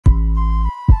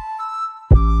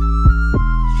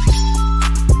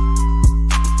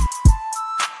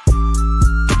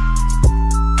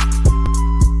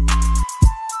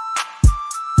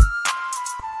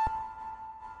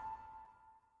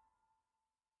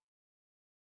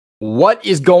What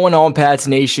is going on, Pats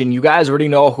Nation? You guys already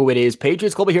know who it is.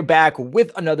 Patriots Global here back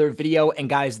with another video. And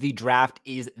guys, the draft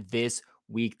is this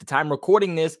week. The time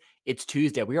recording this, it's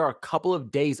Tuesday. We are a couple of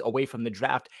days away from the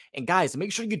draft. And guys,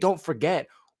 make sure you don't forget,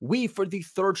 we, for the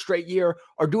third straight year,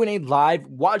 are doing a live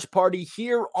watch party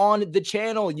here on the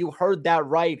channel. You heard that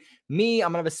right. Me,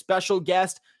 I'm going to have a special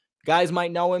guest. Guys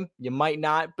might know him, you might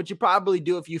not, but you probably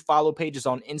do if you follow pages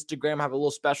on Instagram. I have a little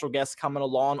special guest coming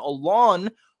along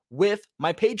with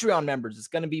my Patreon members. It's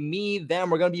going to be me, them.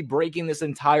 We're going to be breaking this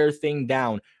entire thing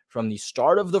down from the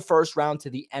start of the first round to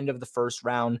the end of the first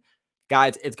round.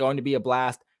 Guys, it's going to be a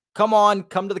blast. Come on,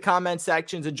 come to the comment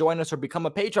sections and join us, or become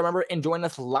a Patreon member and join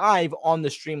us live on the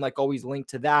stream. Like always, link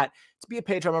to that. To be a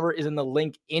Patreon member is in the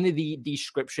link in the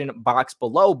description box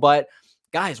below. But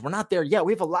guys, we're not there yet.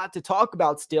 We have a lot to talk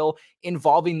about still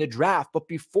involving the draft. But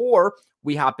before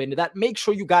we hop into that, make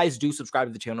sure you guys do subscribe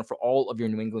to the channel for all of your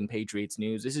New England Patriots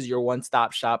news. This is your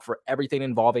one-stop shop for everything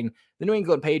involving the New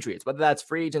England Patriots, whether that's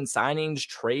free agent signings,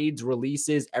 trades,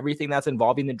 releases, everything that's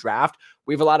involving the draft.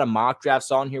 We have a lot of mock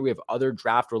drafts on here. We have other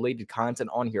draft-related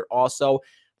content on here also.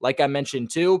 Like I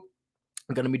mentioned too,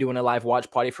 I'm going to be doing a live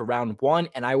watch party for round one,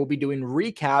 and I will be doing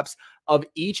recaps of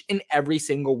each and every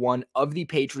single one of the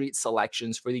Patriots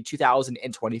selections for the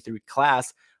 2023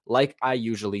 class, like I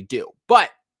usually do.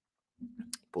 But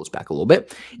pulls back a little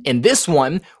bit. In this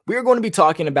one, we're going to be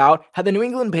talking about how the New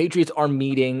England Patriots are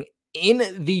meeting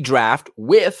in the draft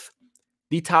with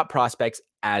the top prospects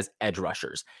as edge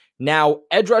rushers. Now,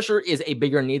 edge rusher is a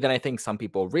bigger need than I think some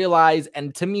people realize,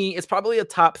 and to me, it's probably a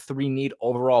top 3 need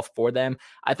overall for them.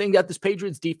 I think that this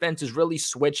Patriots defense is really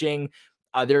switching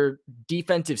their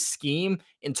defensive scheme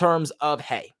in terms of,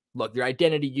 hey, look, your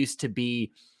identity used to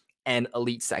be an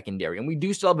elite secondary, and we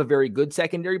do still have a very good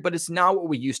secondary, but it's not what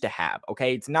we used to have,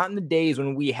 okay? It's not in the days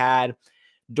when we had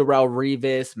Darrelle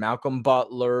Revis, Malcolm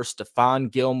Butler,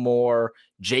 Stephon Gilmore,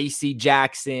 J.C.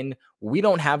 Jackson. We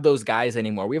don't have those guys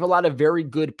anymore. We have a lot of very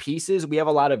good pieces. We have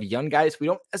a lot of young guys. We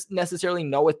don't necessarily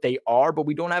know what they are, but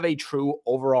we don't have a true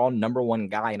overall number one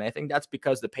guy. And I think that's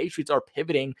because the Patriots are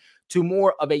pivoting to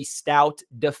more of a stout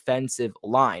defensive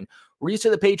line. We're used to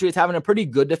the Patriots having a pretty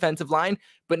good defensive line,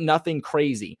 but nothing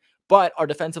crazy. But our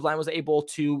defensive line was able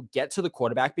to get to the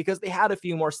quarterback because they had a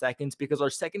few more seconds, because our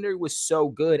secondary was so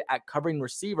good at covering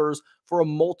receivers for a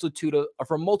multitude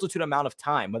amount of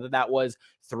time, whether that was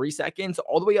 3 seconds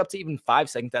all the way up to even 5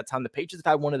 seconds. At that time, the Patriots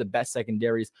have had one of the best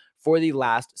secondaries for the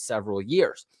last several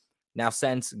years. Now,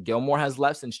 since Gilmore has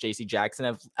left, since J.C.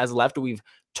 Jackson has left, we've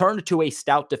turned to a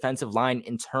stout defensive line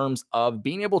in terms of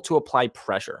being able to apply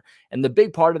pressure. And the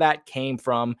big part of that came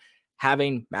from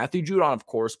having Matthew Judon, of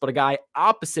course, but a guy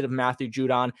opposite of Matthew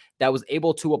Judon that was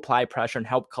able to apply pressure and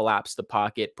help collapse the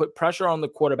pocket, put pressure on the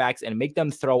quarterbacks, and make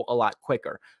them throw a lot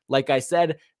quicker. Like I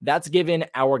said, that's given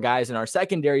our guys in our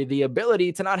secondary the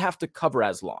ability to not have to cover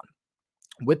as long.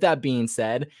 With that being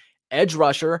said, edge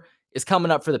rusher is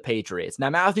coming up for the Patriots. Now,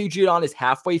 Matthew Judon is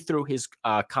halfway through his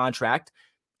contract.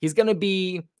 He's going to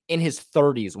be in his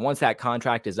 30s once that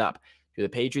contract is up. Do the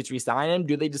Patriots re-sign him?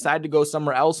 Do they decide to go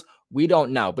somewhere else? We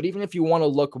don't know. But even if you want to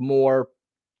look more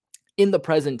in the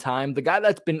present time, the guy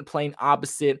that's been playing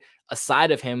opposite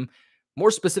aside of him, more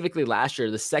specifically last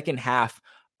year, the second half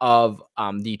of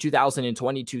the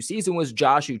 2022 season, was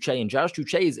Josh Uche. And Josh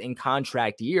Uche is in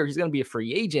contract year. He's going to be a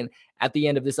free agent at the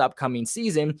end of this upcoming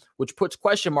season, which puts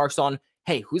question marks on,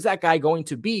 hey, who's that guy going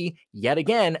to be yet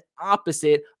again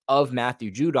opposite of Matthew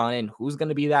Judon? And who's going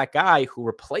to be that guy who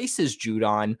replaces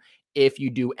Judon if you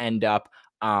do end up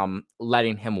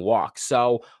letting him walk?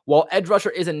 So while edge rusher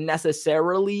isn't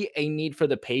necessarily a need for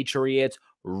the Patriots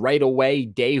right away,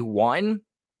 day one,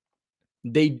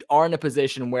 they are in a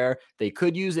position where they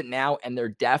could use it now, and they're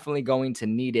definitely going to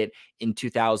need it in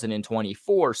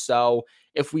 2024. So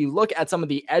if we look at some of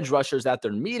the edge rushers that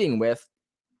they're meeting with,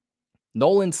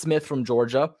 Nolan Smith from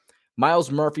Georgia,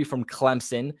 Miles Murphy from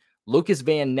Clemson, Lucas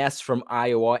Van Ness from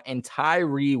Iowa, and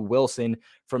Tyree Wilson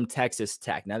from Texas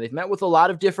Tech. Now, they've met with a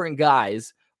lot of different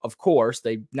guys, of course.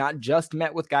 They've not just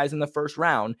met with guys in the first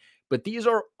round, but these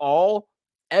are all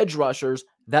edge rushers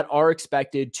that are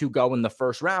expected to go in the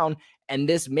first round. And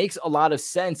this makes a lot of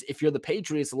sense if you're the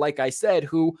Patriots, like I said,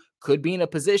 who could be in a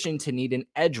position to need an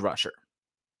edge rusher.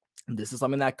 This is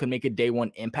something that could make a day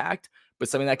one impact, but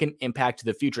something that can impact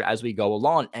the future as we go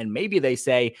along. And maybe they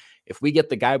say, if we get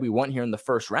the guy we want here in the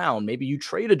first round, maybe you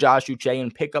trade a Josh Uche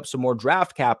and pick up some more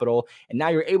draft capital, and now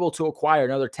you're able to acquire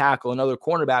another tackle, another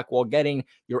cornerback, while getting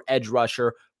your edge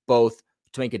rusher, both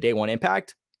to make a day one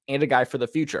impact and a guy for the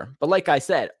future. But like I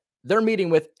said, they're meeting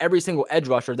with every single edge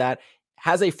rusher that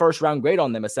has a first round grade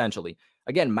on them, essentially.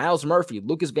 Again, Miles Murphy,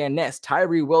 Lucas Van Ness,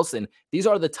 Tyree Wilson, these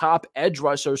are the top edge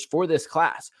rushers for this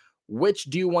class. Which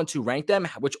do you want to rank them?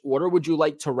 Which order would you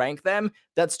like to rank them?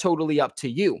 That's totally up to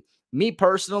you. Me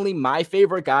personally, my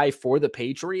favorite guy for the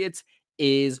Patriots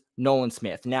is Nolan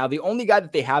Smith. Now, the only guy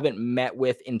that they haven't met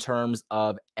with in terms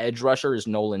of edge rusher is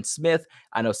Nolan Smith.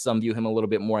 I know some view him a little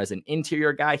bit more as an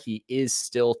interior guy. He is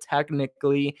still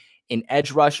technically an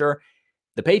edge rusher.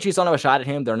 The Patriots don't have a shot at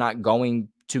him. They're not going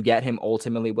to get him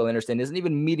ultimately. Will Anderson isn't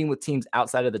even meeting with teams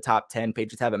outside of the top 10.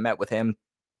 Patriots haven't met with him.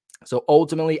 So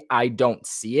ultimately, I don't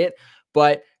see it.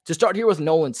 But to start here with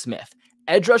Nolan Smith,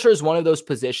 edge rusher is one of those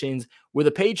positions where the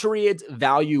Patriots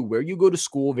value where you go to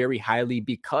school very highly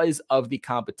because of the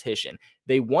competition.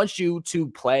 They want you to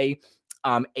play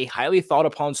a highly thought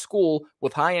upon school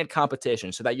with high-end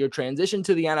competition so that your transition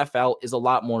to the NFL is a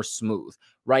lot more smooth,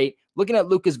 right? Looking at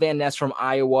Lucas Van Ness from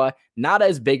Iowa, not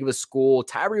as big of a school.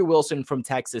 Tyree Wilson from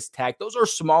Texas Tech. Those are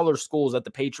smaller schools that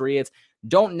the Patriots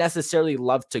don't necessarily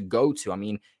love to go to. I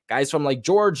mean, guys from like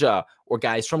Georgia or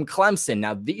guys from Clemson.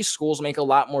 Now, these schools make a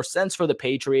lot more sense for the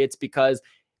Patriots because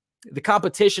the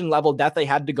competition level that they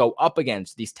had to go up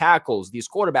against, these tackles, these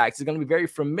quarterbacks, is going to be very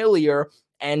familiar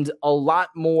and a lot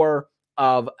more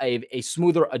of a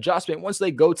smoother adjustment once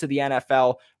they go to the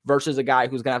NFL versus a guy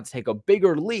who's going to have to take a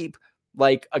bigger leap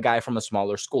like a guy from a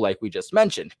smaller school like we just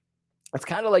mentioned. It's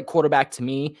kind of like quarterback to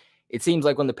me. It seems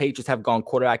like when the Patriots have gone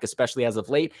quarterback, especially as of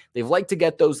late, they've liked to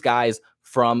get those guys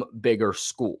from bigger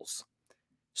schools.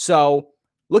 So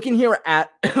looking here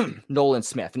at Nolan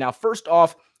Smith. Now, first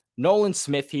off, Nolan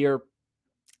Smith here,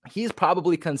 he's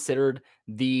probably considered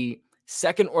the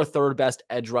second or third best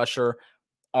edge rusher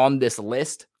on this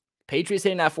list. Patriots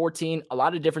hitting at 14, a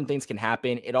lot of different things can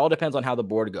happen. It all depends on how the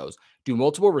board goes. Do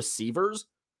multiple receivers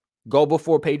go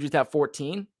before Patriots at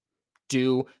 14?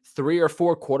 Do 3 or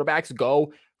 4 quarterbacks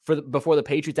go before the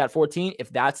Patriots at 14? If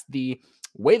that's the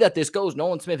way that this goes,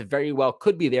 Nolan Smith very well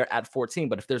could be there at 14.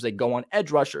 But if there's a go on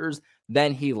edge rushers,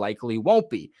 then he likely won't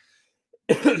be.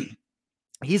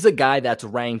 He's a guy that's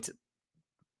ranked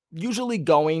usually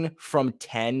going from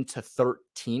 10 to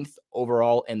 13th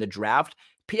overall in the draft.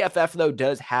 PFF, though,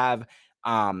 does have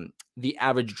the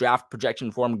average draft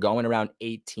projection for him going around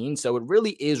 18. So it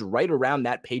really is right around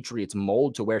that Patriots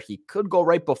mold to where he could go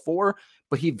right before,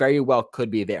 but he very well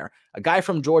could be there. A guy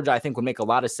from Georgia, I think, would make a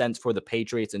lot of sense for the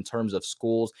Patriots in terms of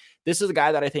schools. This is a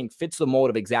guy that I think fits the mold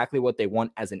of exactly what they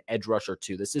want as an edge rusher,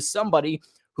 too. This is somebody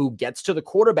who gets to the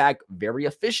quarterback very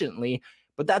efficiently,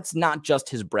 but that's not just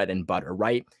his bread and butter,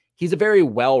 right? He's a very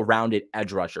well-rounded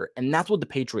edge rusher, and that's what the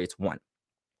Patriots want.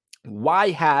 Why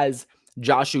has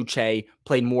Josh Uche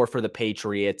played more for the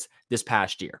Patriots this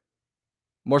past year?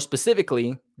 More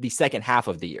specifically, the second half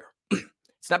of the year.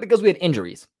 It's not because we had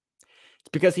injuries. It's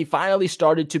because he finally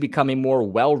started to become a more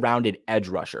well-rounded edge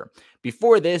rusher.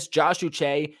 Before this, Josh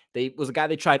Uche was a guy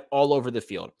they tried all over the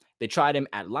field. They tried him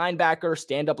at linebacker,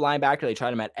 stand-up linebacker. They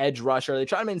tried him at edge rusher. They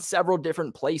tried him in several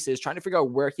different places, trying to figure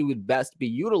out where he would best be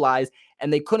utilized,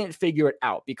 and they couldn't figure it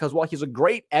out because while he's a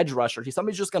great edge rusher, he's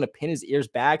somebody's just going to pin his ears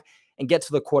back and get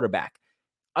to the quarterback.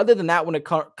 Other than that, when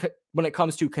it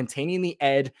comes to containing the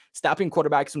edge, stopping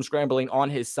quarterbacks from scrambling on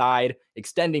his side,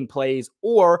 extending plays,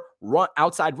 or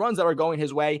outside runs that are going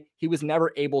his way, he was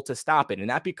never able to stop it. And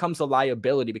that becomes a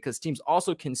liability because teams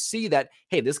also can see that,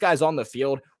 hey, this guy's on the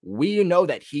field. We know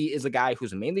that he is a guy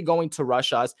who's mainly going to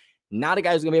rush us, not a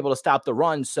guy who's going to be able to stop the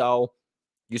run. So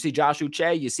you see Josh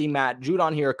Uche, you see Matt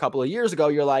Judon here a couple of years ago.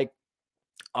 You're like,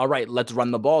 all right, let's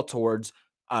run the ball towards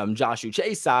Josh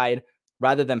Uche's side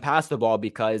rather than pass the ball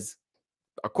because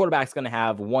a quarterback's going to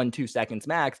have 1-2 seconds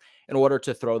max in order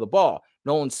to throw the ball.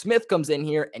 Nolan Smith comes in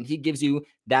here and he gives you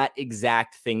that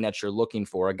exact thing that you're looking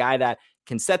for. A guy that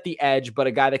can set the edge, but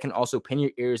a guy that can also pin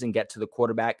your ears and get to the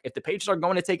quarterback. If the Patriots are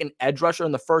going to take an edge rusher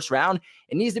in the first round,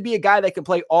 it needs to be a guy that can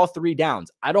play all 3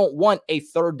 downs. I don't want a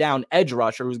third down edge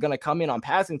rusher who's going to come in on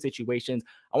passing situations.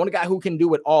 I want a guy who can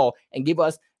do it all and give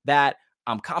us that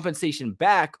compensation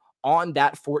back on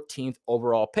that 14th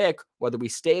overall pick, whether we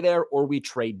stay there or we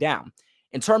trade down.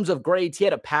 In terms of grades, he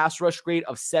had a pass rush grade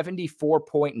of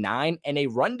 74.9 and a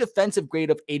run defensive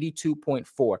grade of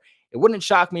 82.4. It wouldn't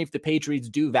shock me if the Patriots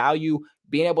do value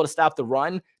being able to stop the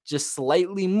run just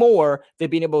slightly more than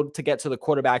being able to get to the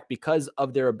quarterback because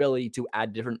of their ability to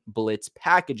add different blitz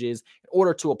packages in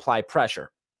order to apply pressure.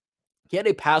 He had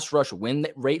a pass rush win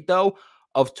rate, though,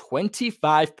 of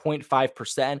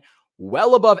 25.5%,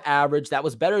 well above average. That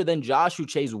was better than Josh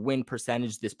Uche's win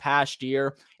percentage this past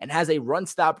year, and has a run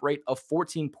stop rate of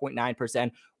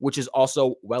 14.9%, which is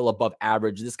also well above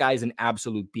average. This guy is an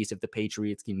absolute beast if the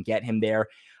Patriots can get him there.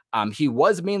 He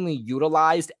was mainly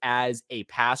utilized as a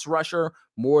pass rusher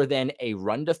more than a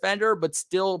run defender, but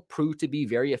still proved to be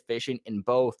very efficient in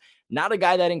both. Not a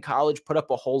guy that in college put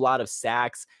up a whole lot of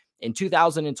sacks. In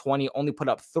 2020, only put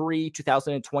up 3.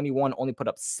 2021 only put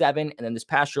up 7. And then this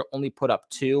past year only put up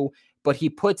 2. But he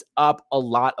puts up a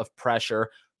lot of pressure.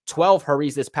 12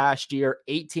 hurries this past year,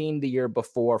 18 the year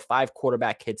before, 5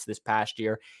 quarterback hits this past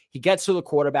year. He gets to the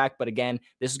quarterback, but again,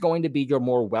 this is going to be your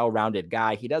more well-rounded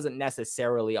guy. He doesn't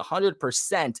necessarily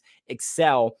 100%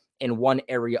 excel in one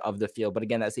area of the field. But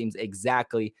again, that seems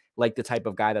exactly like the type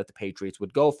of guy that the Patriots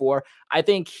would go for. I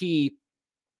think he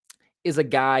is a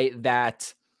guy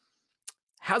that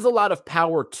has a lot of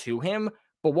power to him,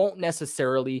 but won't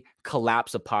necessarily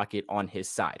collapse a pocket on his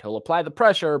side. He'll apply the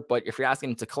pressure, but if you're asking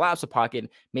him to collapse a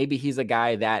pocket, maybe he's a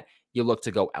guy that you look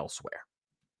to go elsewhere.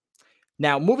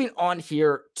 Now, moving on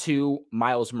here to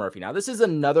Myles Murphy. Now, this is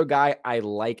another guy I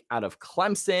like out of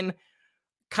Clemson.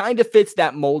 Kind of fits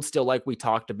that mold still, like we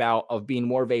talked about, of being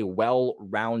more of a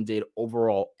well-rounded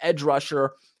overall edge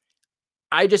rusher.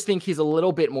 I just think he's a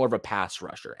little bit more of a pass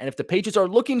rusher. And if the Patriots are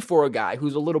looking for a guy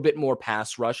who's a little bit more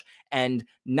pass rush and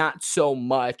not so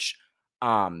much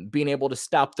being able to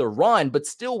stop the run, but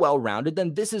still well-rounded,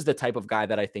 then this is the type of guy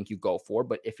that I think you go for.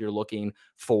 But if you're looking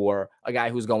for a guy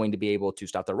who's going to be able to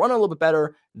stop the run a little bit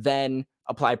better, then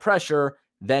apply pressure,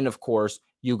 then of course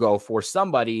you go for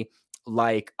somebody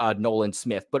like Nolan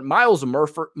Smith. But Myles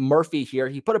Murphy here,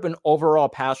 he put up an overall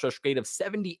pass rush grade of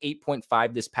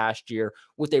 78.5 this past year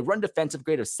with a run defensive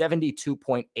grade of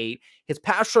 72.8. His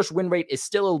pass rush win rate is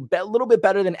still a little bit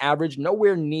better than average,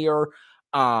 nowhere near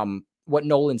what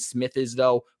Nolan Smith is,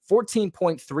 though.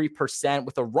 14.3%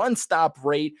 with a run stop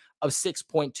rate of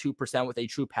 6.2% with a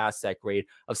true pass set grade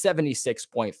of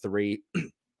 76.3.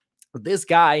 This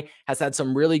guy has had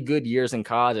some really good years in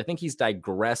college. I think he's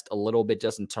digressed a little bit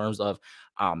just in terms of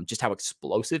just how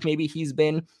explosive maybe he's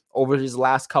been over his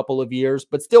last couple of years,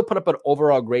 but still put up an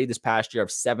overall grade this past year of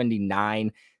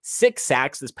 79, 6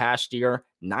 sacks this past year,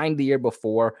 9 the year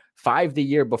before, 5 the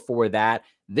year before that.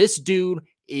 This dude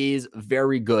is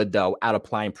very good, though, at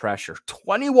applying pressure.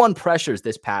 21 pressures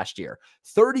this past year,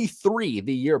 33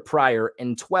 the year prior,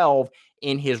 and 12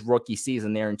 in his rookie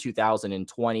season there in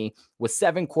 2020, with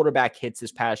 7 quarterback hits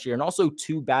this past year and also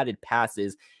 2 batted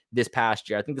passes this past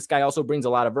year. I think this guy also brings a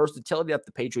lot of versatility that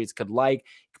the Patriots could like.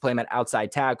 You can play him at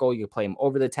outside tackle. You can play him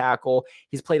over the tackle.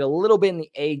 He's played a little bit in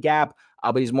the A gap,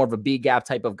 but he's more of a B gap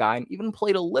type of guy, and even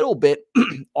played a little bit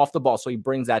off the ball. So he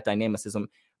brings that dynamic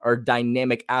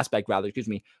aspect,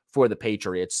 for the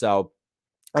Patriots. So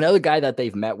another guy that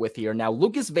they've met with here. Now,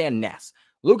 Lucas Van Ness.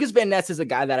 Lucas Van Ness is a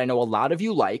guy that I know a lot of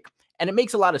you like, and it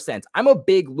makes a lot of sense. I'm a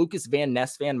big Lucas Van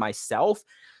Ness fan myself.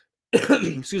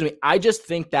 Excuse me. I just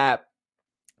think that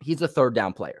he's a third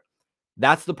down player.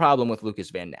 That's the problem with Lucas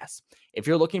Van Ness. If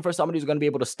you're looking for somebody who's going to be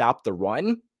able to stop the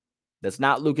run, that's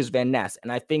not Lucas Van Ness.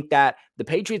 And I think that the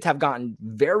Patriots have gotten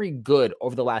very good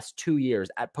over the last 2 years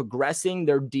at progressing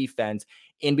their defense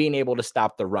in being able to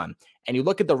stop the run. And you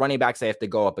look at the running backs they have to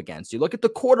go up against. You look at the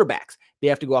quarterbacks they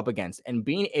have to go up against. And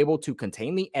being able to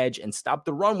contain the edge and stop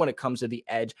the run when it comes to the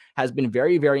edge has been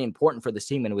very, very important for this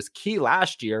team. And it was key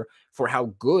last year for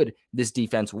how good this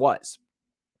defense was.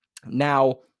 Now,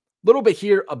 a little bit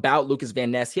here about Lucas Van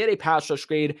Ness. He had a pass rush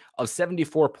grade of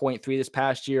 74.3 this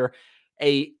past year,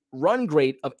 a run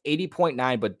grade of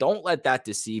 80.9, but don't let that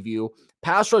deceive you.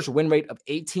 Pass rush win rate of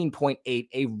 18.8,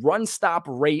 a run stop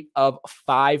rate of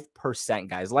 5%,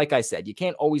 guys. Like I said, you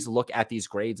can't always look at these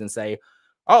grades and say,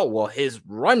 oh, well, his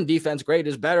run defense grade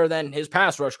is better than his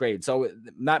pass rush grade, so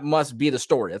that must be the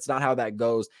story. That's not how that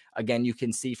goes. Again, you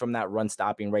can see from that run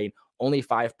stopping rate, only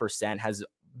 5% has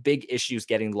big issues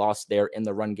getting lost there in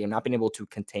the run game, not being able to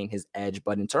contain his edge.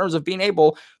 But in terms of being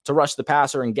able to rush the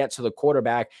passer and get to the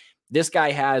quarterback, this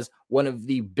guy has one of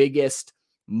the biggest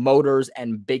motors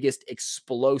and biggest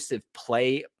explosive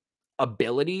play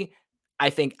ability, I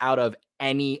think, out of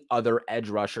any other edge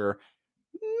rusher,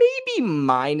 maybe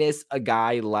minus a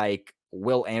guy like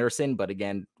Will Anderson. But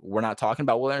again, we're not talking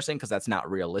about Will Anderson because that's not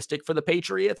realistic for the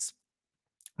Patriots.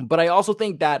 But I also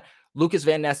think that Lucas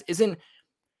Van Ness isn't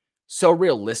so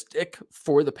realistic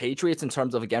for the Patriots in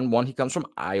terms of, again, one, he comes from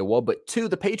Iowa, but two,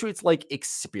 the Patriots like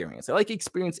experience. They like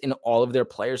experience in all of their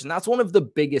players, and that's one of the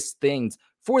biggest things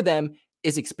for them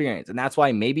is experience. And that's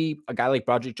why maybe a guy like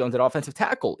Broderick Jones at offensive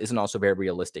tackle isn't also very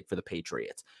realistic for the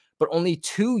Patriots. But only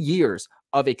 2 years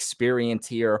of experience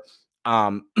here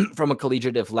from a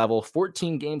collegiate level,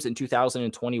 14 games in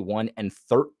 2021 and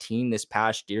 13 this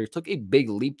past year. He took a big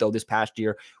leap, though, this past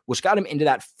year, which got him into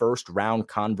that first round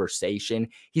conversation.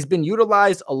 He's been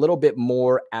utilized a little bit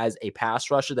more as a pass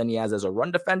rusher than he has as a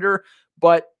run defender,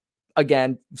 but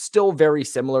again, still very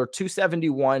similar.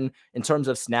 271 in terms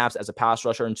of snaps as a pass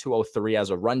rusher and 203 as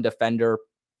a run defender.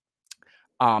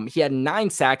 He had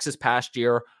 9 sacks this past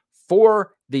year,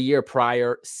 for the year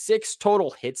prior, 6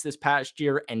 total hits this past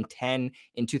year and 10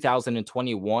 in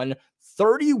 2021.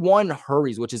 31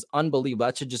 hurries, which is unbelievable.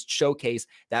 That should just showcase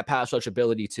that pass rush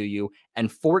ability to you. And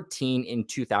 14 in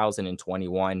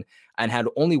 2021, and had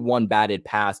only 1 batted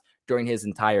pass during his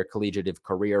entire collegiate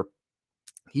career.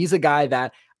 He's a guy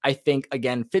that I think,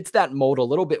 again, fits that mold a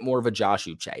little bit more of a Josh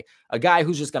Uche, a guy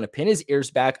who's just going to pin his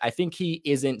ears back. I think he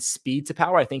isn't speed to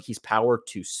power. I think he's power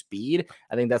to speed.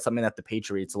 I think that's something that the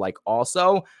Patriots like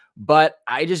also, but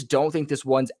I just don't think this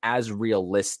one's as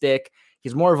realistic.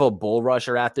 He's more of a bull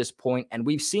rusher at this point, and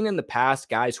we've seen in the past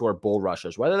guys who are bull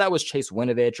rushers, whether that was Chase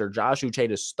Winovich or Josh Uche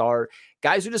to start,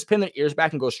 guys who just pin their ears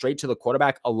back and go straight to the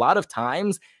quarterback, a lot of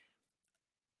times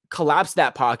collapse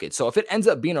that pocket. So if it ends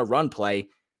up being a run play,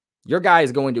 your guy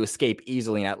is going to escape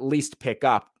easily and at least pick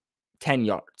up 10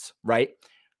 yards, right?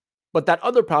 But that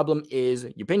other problem is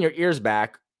you pin your ears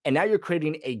back, and now you're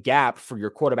creating a gap for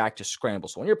your quarterback to scramble.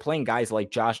 So when you're playing guys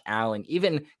like Josh Allen,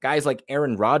 even guys like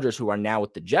Aaron Rodgers, who are now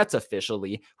with the Jets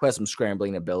officially, who has some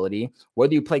scrambling ability,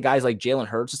 whether you play guys like Jalen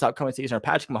Hurts this upcoming season or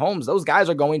Patrick Mahomes, those guys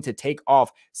are going to take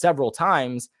off several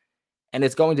times, and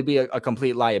it's going to be a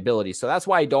complete liability. So that's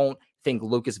why I don't think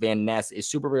Lucas Van Ness is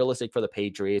super realistic for the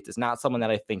Patriots. It's not someone that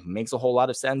I think makes a whole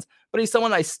lot of sense, but he's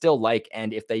someone I still like.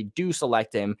 And if they do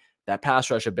select him, that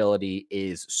pass rush ability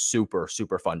is super,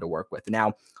 super fun to work with.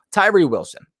 Now, Tyree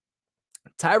Wilson.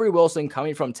 Tyree Wilson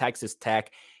coming from Texas Tech.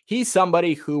 He's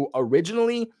somebody who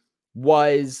originally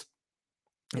was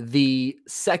the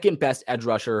second best edge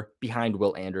rusher behind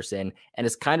Will Anderson and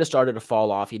has kind of started to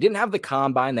fall off. He didn't have the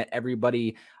combine that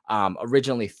everybody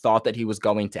originally thought that he was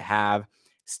going to have.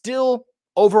 Still,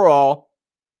 overall,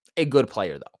 a good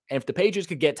player, though. And if the Patriots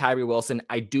could get Tyree Wilson,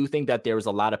 I do think that there is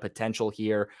a lot of potential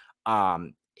here.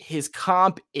 His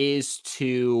comp is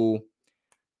to,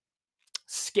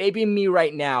 escaping me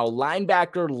right now,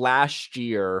 linebacker last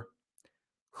year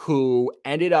who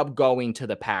ended up going to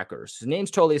the Packers. His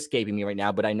name's totally escaping me right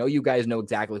now, but I know you guys know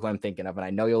exactly who I'm thinking of, and I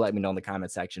know you'll let me know in the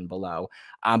comment section below.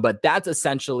 But that's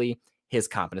essentially his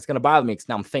comp, and it's going to bother me because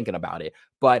now I'm thinking about it.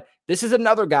 But this is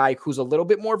another guy who's a little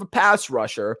bit more of a pass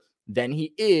rusher than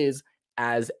he is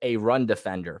as a run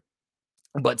defender,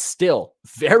 but still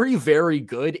very, very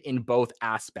good in both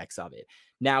aspects of it.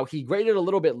 Now, he graded a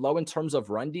little bit low in terms of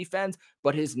run defense,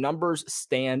 but his numbers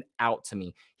stand out to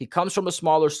me. He comes from a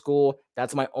smaller school.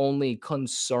 That's my only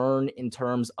concern in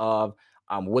terms of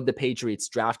would the Patriots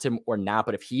draft him or not?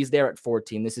 But if he's there at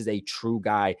 14, this is a true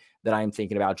guy that I'm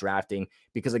thinking about drafting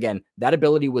because, again, that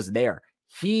ability was there.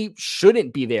 He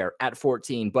shouldn't be there at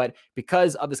 14, but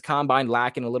because of his combine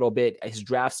lacking a little bit, his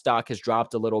draft stock has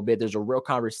dropped a little bit. There's a real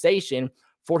conversation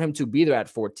for him to be there at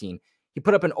 14. He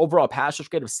put up an overall pass rush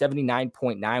grade of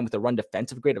 79.9 with a run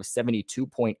defensive grade of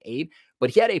 72.8, but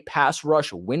he had a pass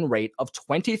rush win rate of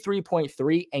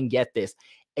 23.3, and get this,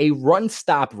 a run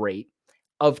stop rate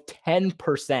of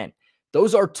 10%.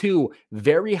 Those are two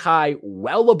very high,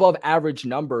 well above average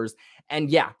numbers.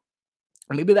 And yeah,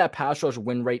 maybe that pass rush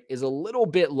win rate is a little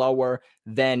bit lower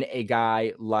than a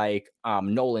guy like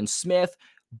Nolan Smith,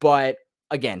 but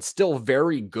again, still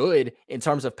very good in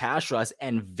terms of pass rush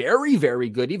and very, very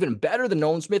good, even better than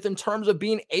Nolan Smith in terms of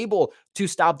being able to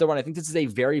stop the run. I think this is a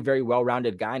very, very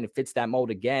well-rounded guy, and it fits that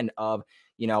mold again of,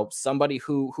 you know, somebody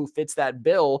who fits that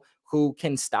bill, who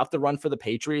can stop the run for the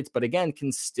Patriots, but again,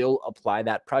 can still apply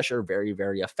that pressure very,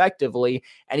 very effectively.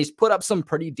 And he's put up some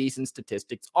pretty decent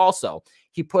statistics also.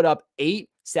 He put up 8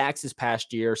 sacks this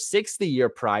past year, 6 the year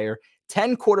prior,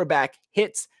 10 quarterback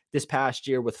hits this past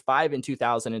year with 5 in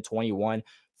 2021,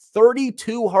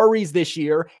 32 hurries this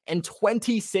year, and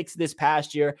 26 this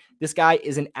past year. This guy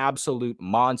is an absolute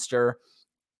monster.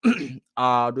 Saying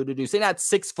that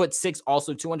 6'6",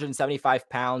 also 275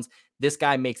 pounds. This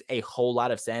guy makes a whole lot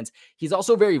of sense. He's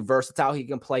also very versatile. He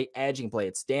can play edge, he can play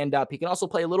it stand up. He can also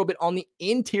play a little bit on the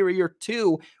interior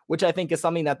too, which I think is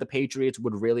something that the Patriots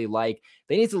would really like.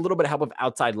 They need a little bit of help with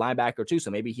outside linebacker too,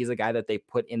 so maybe he's a guy that they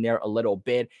put in there a little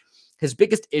bit. His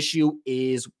biggest issue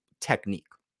is technique,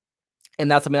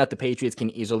 and that's something that the Patriots can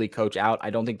easily coach out.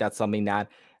 I don't think that's something that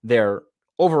they're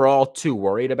overall too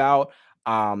worried about.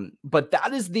 But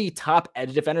that is the top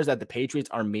edge defenders that the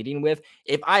Patriots are meeting with.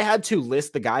 If I had to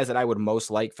list the guys that I would most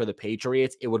like for the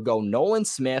Patriots, it would go Nolan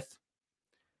Smith,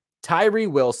 Tyree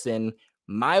Wilson,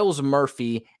 Myles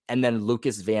Murphy, and then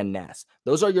Lucas Van Ness.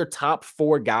 Those are your top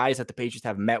 4 guys that the Patriots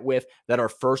have met with that are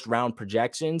first-round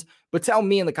projections. But tell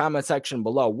me in the comment section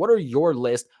below, what are your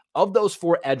list of those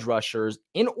 4 edge rushers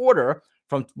in order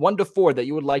from 1 to 4 that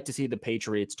you would like to see the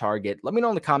Patriots target? Let me know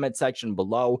in the comment section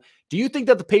below. Do you think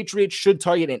that the Patriots should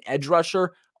target an edge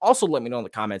rusher? Also, let me know in the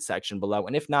comment section below.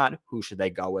 And if not, who should they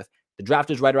go with? The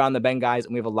draft is right around the bend, guys,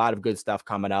 and we have a lot of good stuff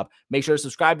coming up. Make sure to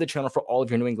subscribe to the channel for all of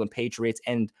your New England Patriots,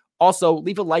 and also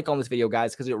leave a like on this video,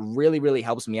 guys, because it really, really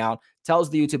helps me out. Tells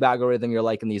the YouTube algorithm you're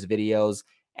liking these videos,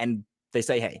 and they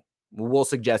say, hey, we'll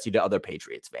suggest you to other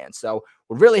Patriots fans. So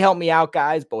would really help me out,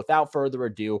 guys. But without further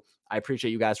ado, I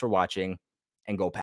appreciate you guys for watching, and go Pats.